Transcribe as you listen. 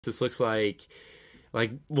This looks like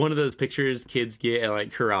one of those pictures kids get at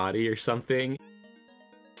like karate or something.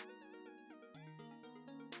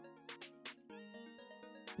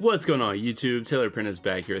 What's going on YouTube? Taylor Print is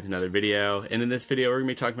back here with another video, and in this video we're going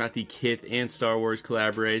to be talking about the Kith and Star Wars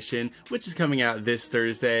collaboration, which is coming out this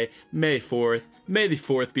Thursday, May 4th. May the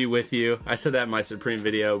 4th be with you. I said that in my Supreme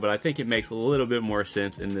video, but I think it makes a little bit more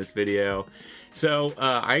sense in this video. So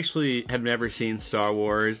I actually have never seen Star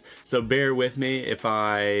Wars, so bear with me if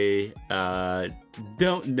I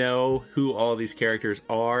don't know who all these characters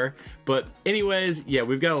are. But anyways, yeah,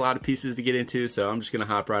 we've got a lot of pieces to get into, so I'm just gonna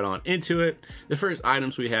hop right on into it. The first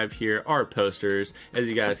items we have here are posters. As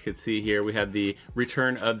you guys can see here, we have the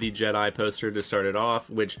Return of the Jedi poster to start it off,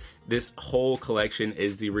 which this whole collection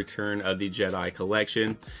is the Return of the Jedi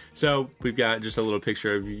collection. So we've got just a little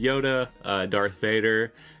picture of Yoda, Darth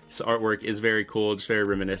Vader. This artwork is very cool, just very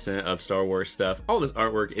reminiscent of Star Wars stuff. All this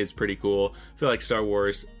artwork is pretty cool. I feel like Star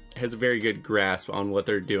Wars has a very good grasp on what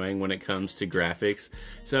they're doing when it comes to graphics.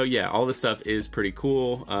 So yeah, all this stuff is pretty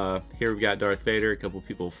cool. Here we've got Darth Vader, a couple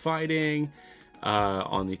people fighting.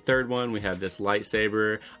 On the third one, we have this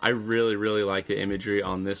lightsaber. I really like the imagery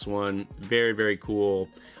on this one. Very cool.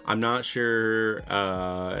 I'm not sure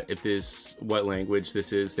what language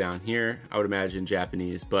this is down here. I would imagine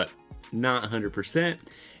Japanese, but not 100%.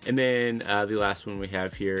 And then the last one we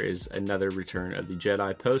have here is another Return of the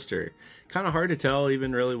Jedi poster. Kind of hard to tell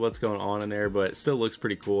even really what's going on in there, but it still looks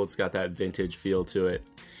pretty cool. It's got that vintage feel to it.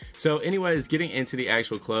 So anyways, getting into the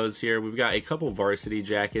actual clothes here, we've got a couple varsity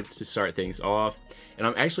jackets to start things off, and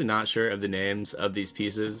I'm actually not sure of the names of these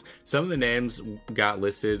pieces. Some of the names got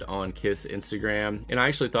listed on Kith's Instagram, and I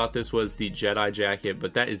actually thought this was the Jedi jacket,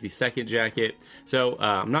 but that is the second jacket. So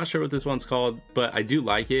I'm not sure what this one's called, but I do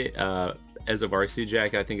like it. As a varsity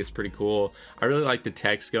jacket, I think it's pretty cool. I really like the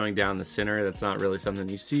text going down the center. That's not really something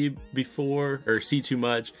you see before or see too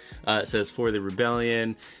much. It says "For the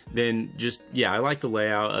Rebellion." Then just, yeah, I like the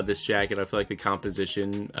layout of this jacket. I feel like the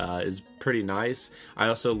composition is pretty nice. I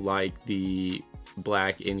also like the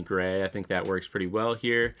black and gray. I think that works pretty well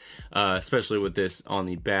here, especially with this on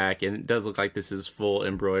the back, and it does look like this is full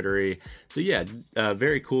embroidery. So yeah,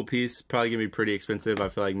 very cool piece. Probably gonna be pretty expensive. I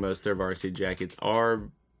feel like most of their varsity jackets are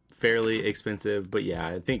fairly expensive, but yeah,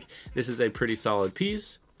 I think this is a pretty solid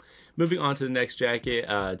piece. Moving on to the next jacket,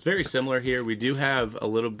 it's very similar here. We do have a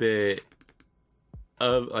little bit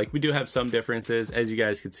of we do have some differences. As you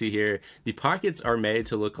guys can see here, the pockets are made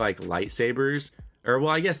to look like lightsabers, or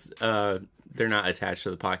well, I guess they're not attached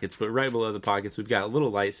to the pockets, but right below the pockets we've got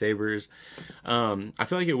little lightsabers. I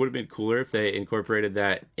feel like it would have been cooler if they incorporated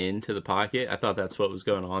that into the pocket. I thought that's what was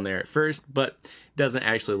going on there at first, but it doesn't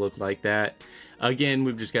actually look like that. Again,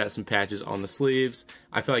 we've just got some patches on the sleeves.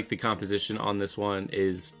 I feel like the composition on this one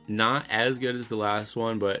is not as good as the last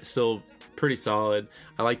one, but still pretty solid.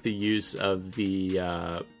 I like the use of the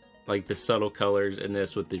the subtle colors in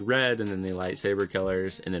this with the red and then the lightsaber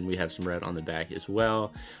colors, and then we have some red on the back as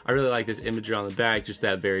well. I really like this imagery on the back, just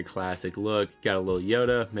that very classic look. Got a little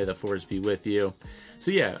Yoda, may the force be with you. So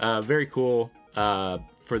yeah, very cool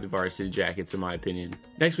for the varsity jackets in my opinion.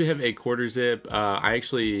 Next we have a quarter zip. I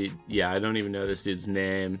don't even know this dude's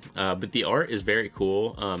name, but the art is very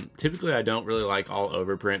cool. Typically I don't really like all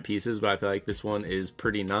over print pieces, but I feel like this one is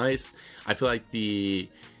pretty nice. I feel like the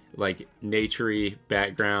naturey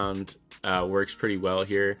background works pretty well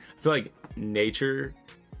here. I feel like nature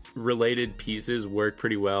related pieces work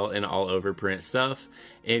pretty well in all over print stuff,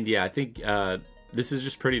 and yeah, I think this is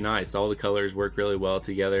just pretty nice. All the colors work really well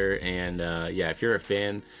together, and yeah, if you're a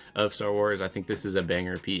fan of Star Wars, I think this is a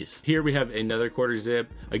banger piece. Here we have another quarter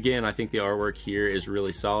zip. Again, I think the artwork here is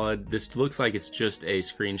really solid. This looks like it's just a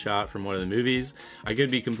screenshot from one of the movies. I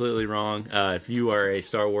could be completely wrong. If you are a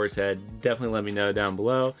Star Wars head, definitely let me know down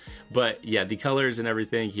below. But yeah, the colors and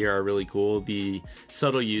everything here are really cool. The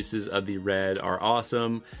subtle uses of the red are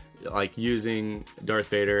awesome. Like using Darth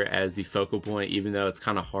Vader as the focal point, even though it's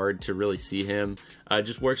kind of hard to really see him,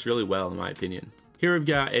 just works really well in my opinion. Here we've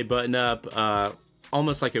got a button up,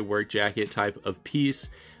 almost like a work jacket type of piece.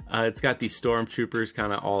 It's got these stormtroopers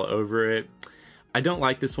kind of all over it. I don't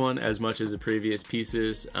like this one as much as the previous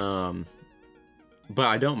pieces, but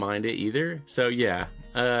I don't mind it either. So yeah,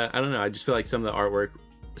 I don't know, I just feel like some of the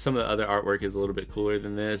other artwork is a little bit cooler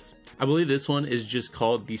than this. I believe this one is just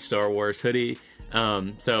called the Star Wars hoodie.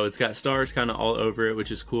 So it's got stars kind of all over it,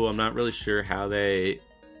 which is cool. I'm not really sure how they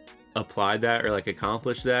applied that or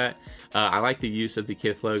accomplished that. I like the use of the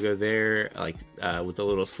Kith logo there, with a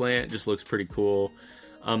little slant. Just looks pretty cool.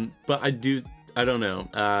 But I don't know.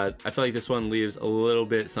 I feel like this one leaves a little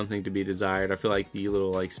bit something to be desired. I feel like the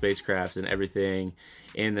little spacecrafts and everything,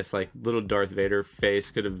 and this little Darth Vader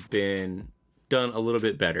face could have been done a little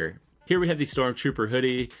bit better. Here we have the Stormtrooper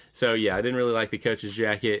hoodie. So yeah, I didn't really like the coach's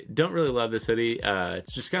jacket. Don't really love this hoodie.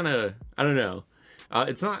 It's just kind of, I don't know.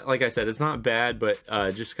 It's not, like I said, it's not bad, but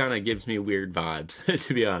just kind of gives me weird vibes,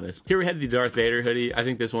 to be honest. Here we have the Darth Vader hoodie. I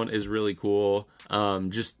think this one is really cool.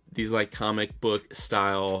 Just these like comic book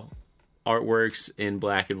style artworks in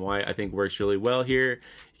black and white, I think works really well here.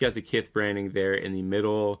 You got the Kith branding there in the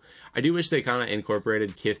middle. I do wish they kind of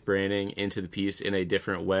incorporated Kith branding into the piece in a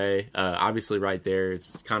different way. Obviously right there,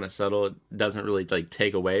 it's kind of subtle. It doesn't really like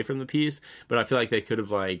take away from the piece, but I feel like they could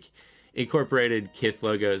have like incorporated Kith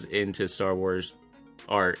logos into Star Wars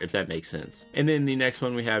art, if that makes sense. And then the next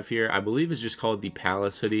one we have here, I believe is just called the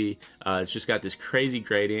Palace hoodie. It's just got this crazy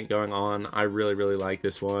gradient going on. I really like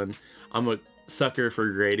this one. I'm a sucker for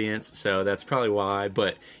gradients, so that's probably why.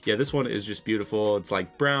 But yeah, this one is just beautiful. It's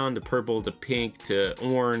like brown to purple to pink to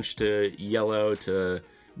orange to yellow to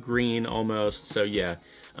green almost. So yeah,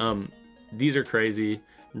 these are crazy.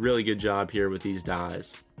 Really good job here with these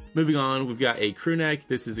dyes. Moving on, we've got a crew neck.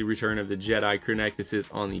 This is the Return of the Jedi crew neck. This is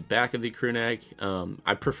on the back of the crew neck.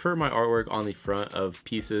 I prefer my artwork on the front of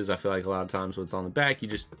pieces. I feel like a lot of times when it's on the back, you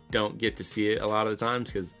just don't get to see it a lot of the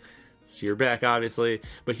times because it's your back, obviously.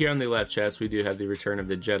 But here on the left chest, we do have the Return of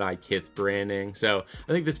the Jedi Kith branding. So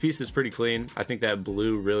I think this piece is pretty clean. I think that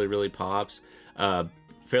blue really pops.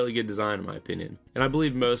 Fairly good design in my opinion. And I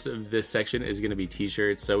believe most of this section is going to be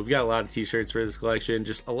t-shirts. So we've got a lot of t-shirts for this collection,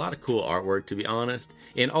 just a lot of cool artwork to be honest.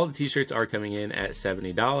 And all the t-shirts are coming in at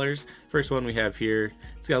 $70. First one we have here,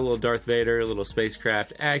 it's got a little Darth Vader, a little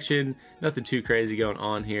spacecraft action, nothing too crazy going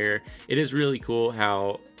on here. It is really cool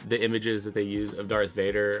how the images that they use of Darth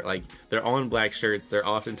Vader, like they're all in black shirts, they're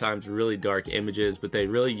oftentimes really dark images, but they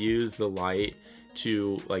really use the light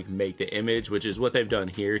to like make the image, which is what they've done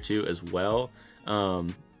here too as well.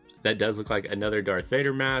 That does look like another Darth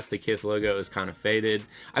Vader mask. The Kith logo is kind of faded.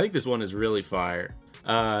 I think this one is really fire.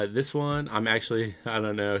 This one, I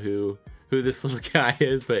don't know who this little guy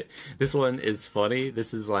is, but this one is funny.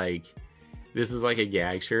 This is like a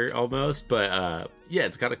gag shirt almost, but yeah,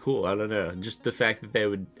 it's kind of cool. I don't know. Just the fact that they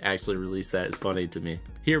would actually release that is funny to me.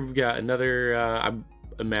 Here we've got another, I'm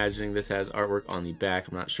imagining this has artwork on the back.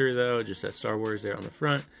 I'm not sure though. It just says Star Wars there on the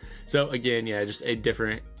front. So again, yeah, just a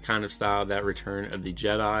different kind of style, that Return of the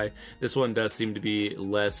Jedi. This one does seem to be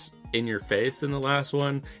less in your face than the last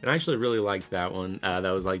one, and I actually really liked that one.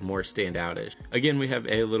 That was like more standout-ish. Again, we have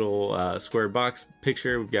a little square box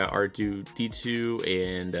picture. We've got R2-D2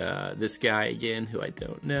 and this guy again, who I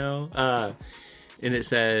don't know. And it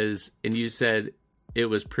says, and you said it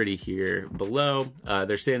was pretty here below.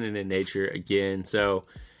 They're standing in nature again. So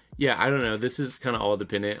yeah, I don't know. This is kind of all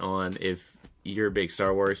dependent on if you're a big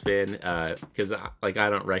Star Wars fan, because I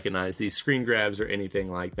don't recognize these screen grabs or anything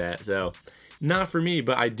like that. So not for me,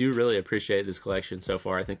 but I do really appreciate this collection so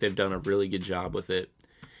far. I think they've done a really good job with it.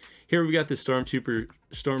 Here we got the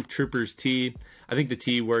Stormtroopers tee. I think the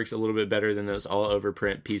tee works a little bit better than those all over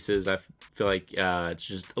print pieces. I feel like it's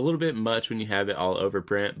just a little bit much when you have it all over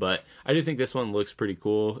print, but I do think this one looks pretty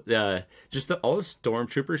cool. Just all the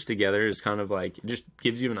Stormtroopers together is kind of like, it just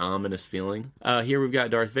gives you an ominous feeling. Here we've got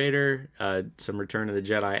Darth Vader, some Return of the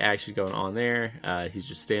Jedi action going on there. He's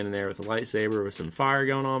just standing there with a lightsaber with some fire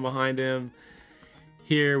going on behind him.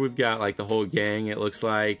 Here we've got like the whole gang, it looks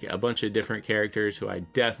like a bunch of different characters who I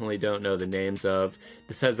definitely don't know the names of.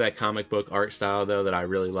 This has that comic book art style though that I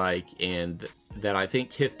really like and that I think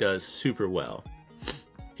Kith does super well.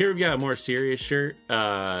 Here we've got a more serious shirt.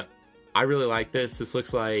 I really like this. This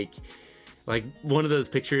looks like one of those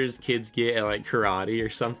pictures kids get at like karate or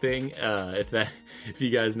something, if you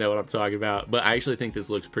guys know what I'm talking about. But I actually think this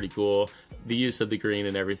looks pretty cool. The use of the green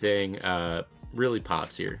and everything really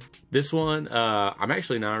pops here. This one, I'm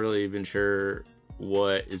actually not really even sure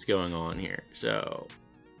what is going on here. So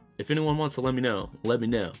if anyone wants to let me know,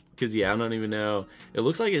 because yeah, I don't even know. It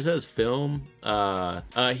looks like it says film.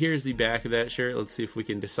 Here's the back of that shirt. Let's see if we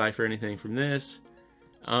can decipher anything from this.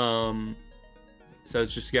 So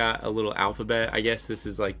it's just got a little alphabet. I guess this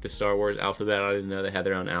is like the Star Wars alphabet. I didn't know they had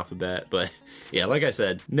their own alphabet, but yeah, like I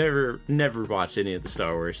said, never watched any of the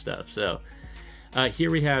Star Wars stuff. So here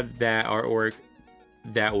we have that artwork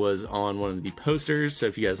that was on one of the posters. So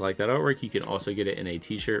if you guys like that artwork, you can also get it in a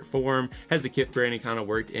t-shirt form. Has the Kith branding kind of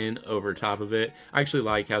worked in over top of it. I actually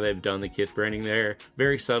like how they've done the Kith branding there.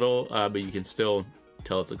 Very subtle, but you can still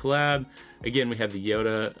tell it's a collab. Again, we have the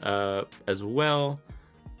Yoda as well.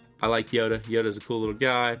 I like Yoda. Yoda's a cool little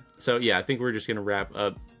guy. So yeah, I think we're just gonna wrap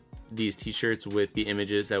up these t-shirts with the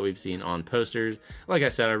images that we've seen on posters. Like I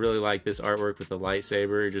said, I really like this artwork with the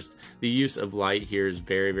lightsaber. Just the use of light here is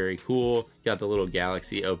very cool. Got the little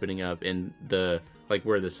galaxy opening up in the like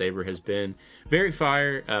where the saber has been. Very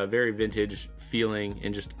fire, very vintage feeling,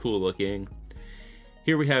 and just cool looking.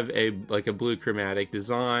 Here we have a blue chromatic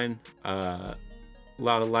design, a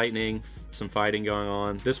lot of lightning, some fighting going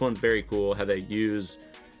on. This one's very cool, how they use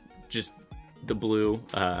just the blue.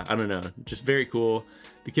 I don't know, just very cool.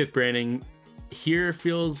 The Kith branding here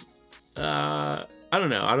feels, I don't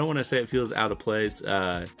know, I don't want to say it feels out of place.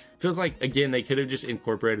 Feels like, again, they could have just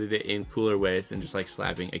incorporated it in cooler ways than just like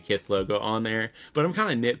slapping a Kith logo on there. But I'm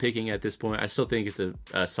kind of nitpicking at this point. I still think it's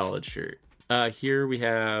a solid shirt. Here we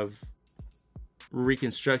have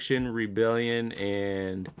Reconstruction, Rebellion,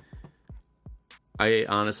 and I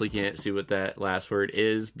honestly can't see what that last word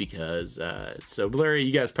is because it's so blurry.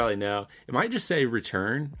 You guys probably know. It might just say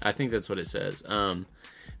return. I think that's what it says.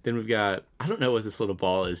 Then we've got, I don't know what this little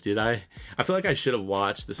ball is, did I? I feel like I should have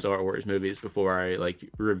watched the Star Wars movies before I like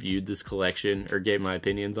reviewed this collection or gave my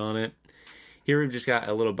opinions on it. Here we've just got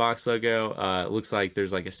a little box logo. It looks like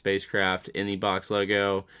there's like a spacecraft in the box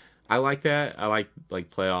logo. I like that. I like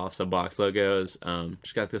playoffs of box logos.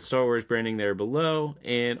 Just got the Star Wars branding there below,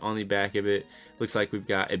 and on the back of it, looks like we've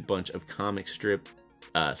got a bunch of comic strip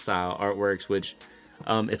style artworks, which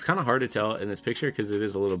it's kind of hard to tell in this picture because it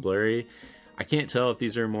is a little blurry. I can't tell if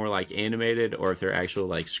these are more like animated or if they're actual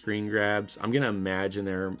like screen grabs. I'm gonna imagine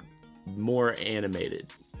they're more animated,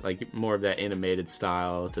 like more of that animated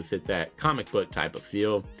style to fit that comic book type of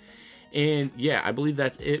feel. And yeah, I believe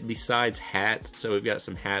that's it besides hats. So we've got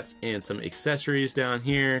some hats and some accessories down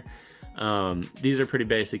here. These are pretty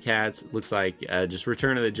basic hats. Looks like just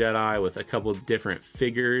Return of the Jedi with a couple different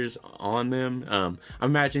figures on them. I'm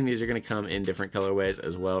imagining these are going to come in different colorways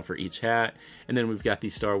as well for each hat. And then we've got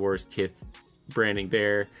the Star Wars Kith branding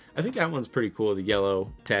there. I think that one's pretty cool, the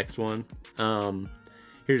yellow text one.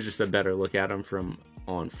 Here's just a better look at them from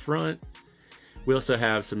on front. We also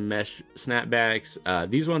have some mesh snapbacks.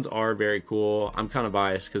 These ones are very cool. I'm kind of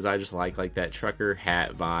biased because I just like that trucker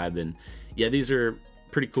hat vibe. And yeah, these are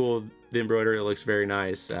pretty cool. The embroidery looks very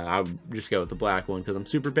nice. I'll just go with the black one because I'm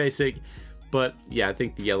super basic. But yeah, I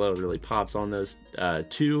think the yellow really pops on those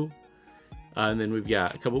two. And then we've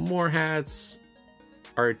got a couple more hats.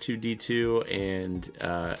 R2-D2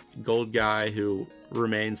 and Gold Guy, who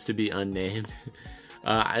remains to be unnamed.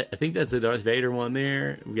 I think that's a Darth Vader one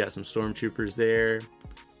there. We got some stormtroopers there.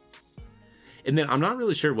 And then I'm not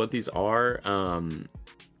really sure what these are.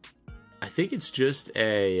 I think it's just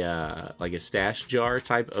a like a stash jar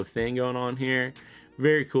type of thing going on here.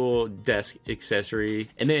 Very cool desk accessory.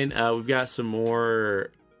 And then we've got some more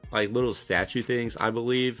like little statue things, I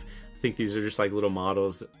believe. I think these are just like little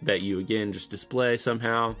models that you again just display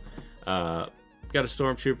somehow. Got a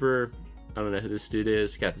stormtrooper. I don't know who this dude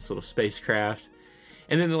is. Got this little spacecraft.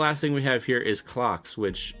 And then the last thing we have here is clocks,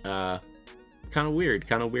 which kind of weird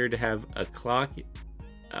to have a clock.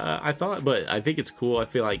 I thought, but I think it's cool. I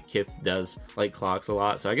feel like Kith does like clocks a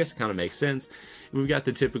lot, so I guess it kind of makes sense. We've got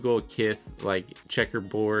the typical Kith like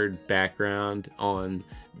checkerboard background on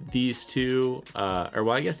these two, or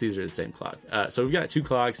well, I guess these are the same clock. So we've got two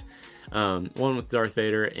clocks, one with Darth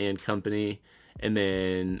Vader and company, and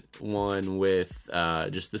then one with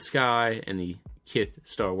just the sky and the Kith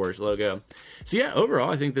Star Wars logo. So yeah,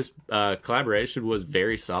 overall I think this collaboration was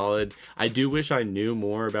very solid. I do wish I knew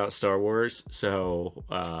more about Star Wars, so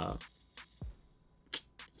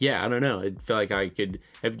yeah, I don't know. I feel like I could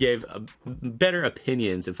have gave better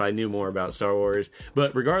opinions if I knew more about Star Wars.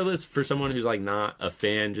 But regardless, for someone who's like not a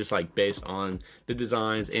fan, just like based on the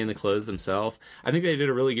designs and the clothes themselves, I think they did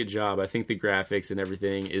a really good job. I think the graphics and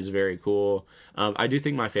everything is very cool. I do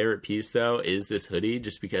think my favorite piece though is this hoodie,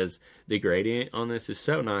 just because the gradient on this is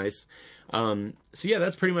so nice. So yeah,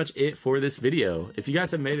 that's pretty much it for this video. If you guys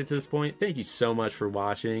have made it to this point, thank you so much for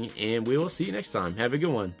watching, and we will see you next time. Have a good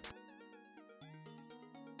one.